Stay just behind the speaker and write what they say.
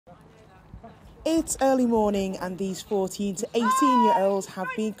It's early morning and these 14 to 18-year-olds have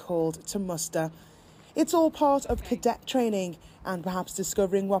been called to muster. It's all part of cadet training and perhaps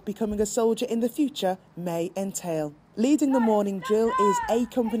discovering what becoming a soldier in the future may entail. Leading the morning drill is A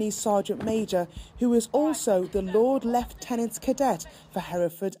Company Sergeant Major, who is also the Lord Lieutenant Cadet for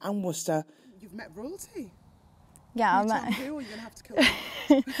Hereford and Worcester. You've met royalty? Yeah, I met... Who are you going to have to kill?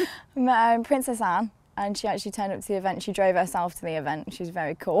 I met Princess Anne, and she actually turned up to the event. She drove herself to the event. She's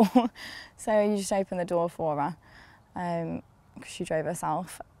very cool. So you just open the door for her, because she drove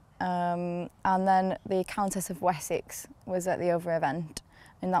herself. And then the Countess of Wessex was at the other event,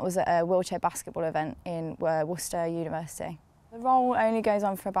 and that was at a wheelchair basketball event in Worcester University. The role only goes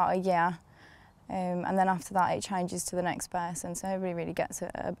on for about a year, and then after that it changes to the next person, so everybody really gets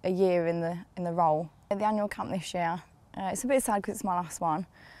a year in the role. At the annual camp this year, it's a bit sad because it's my last one,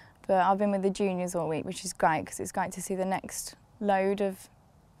 but I've been with the juniors all week, which is great because it's great to see the next load of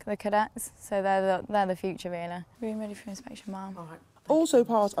the cadets, so they're the future really. Being ready for inspection, Mum. Also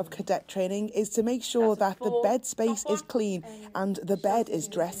part of cadet training is to make sure that the bed space is clean and the bed is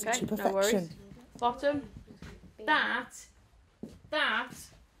dressed to perfection. No bottom. That's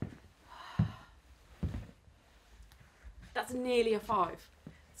nearly a 5.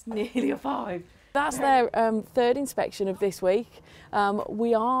 It's nearly a 5. That's their third inspection of this week.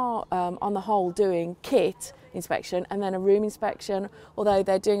 We are, on the whole, doing kit inspection and then a room inspection, although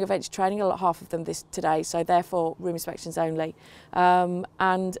they're doing adventure training, half of them today, so therefore room inspections only.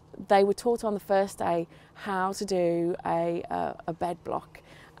 And they were taught on the first day how to do a bed block,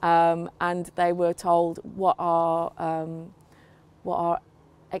 and they were told what our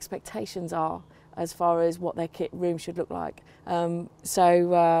expectations are as far as what their kit room should look like.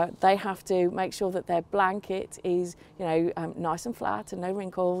 So they have to make sure that their blanket is, nice and flat and no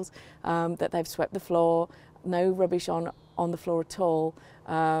wrinkles, that they've swept the floor, no rubbish on the floor at all.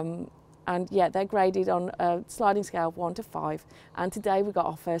 And yeah, they're graded on a sliding scale of 1 to 5. And today we got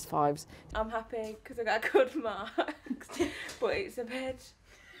our first 5s. I'm happy because I got good marks, but it's a bit,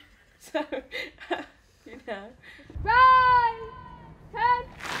 so, Right! 10!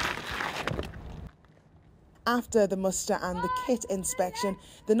 After the muster and the kit inspection,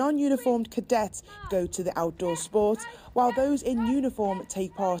 the non-uniformed cadets go to the outdoor sports, while those in uniform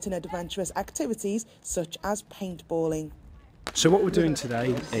take part in adventurous activities such as paintballing. So what we're doing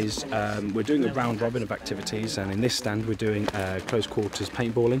today is we're doing a round robin of activities, and in this stand we're doing close quarters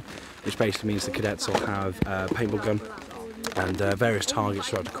paintballing, which basically means the cadets will have a paintball gun and various targets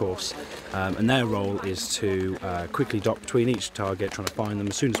throughout the course, and their role is to quickly dock between each target, trying to find them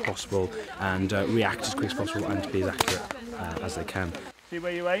as soon as possible and react as quick as possible and to be as accurate as they can. See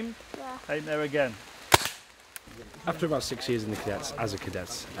where you aim? Yeah. Aim there again. After about 6 years in the cadets, as a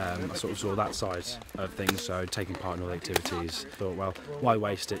cadet, I sort of saw that side of things, so taking part in all the activities, thought, well, why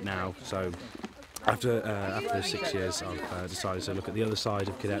waste it now? So after the 6 years, I've decided to look at the other side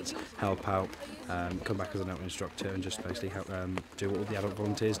of cadets, help out, come back as an adult instructor and just basically help do what all the adult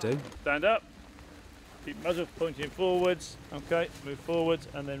volunteers do. Stand up, keep muzzle pointing forwards, okay, move forwards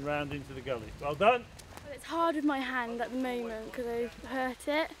and then round into the gully. Well done. It's hard with my hand at the moment because I hurt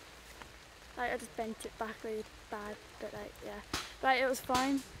it. I just bent it back really bad, but but it was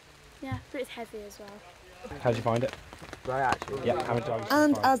fine. Yeah, but it's heavy as well. How did you find it? Right, actually. Yeah,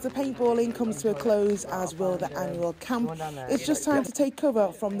 and as the paintballing comes to a close, as will the annual camp, it's just time to take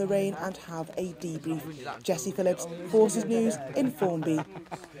cover from the rain and have a debrief. Jessie Phillips, Forces News in Formby.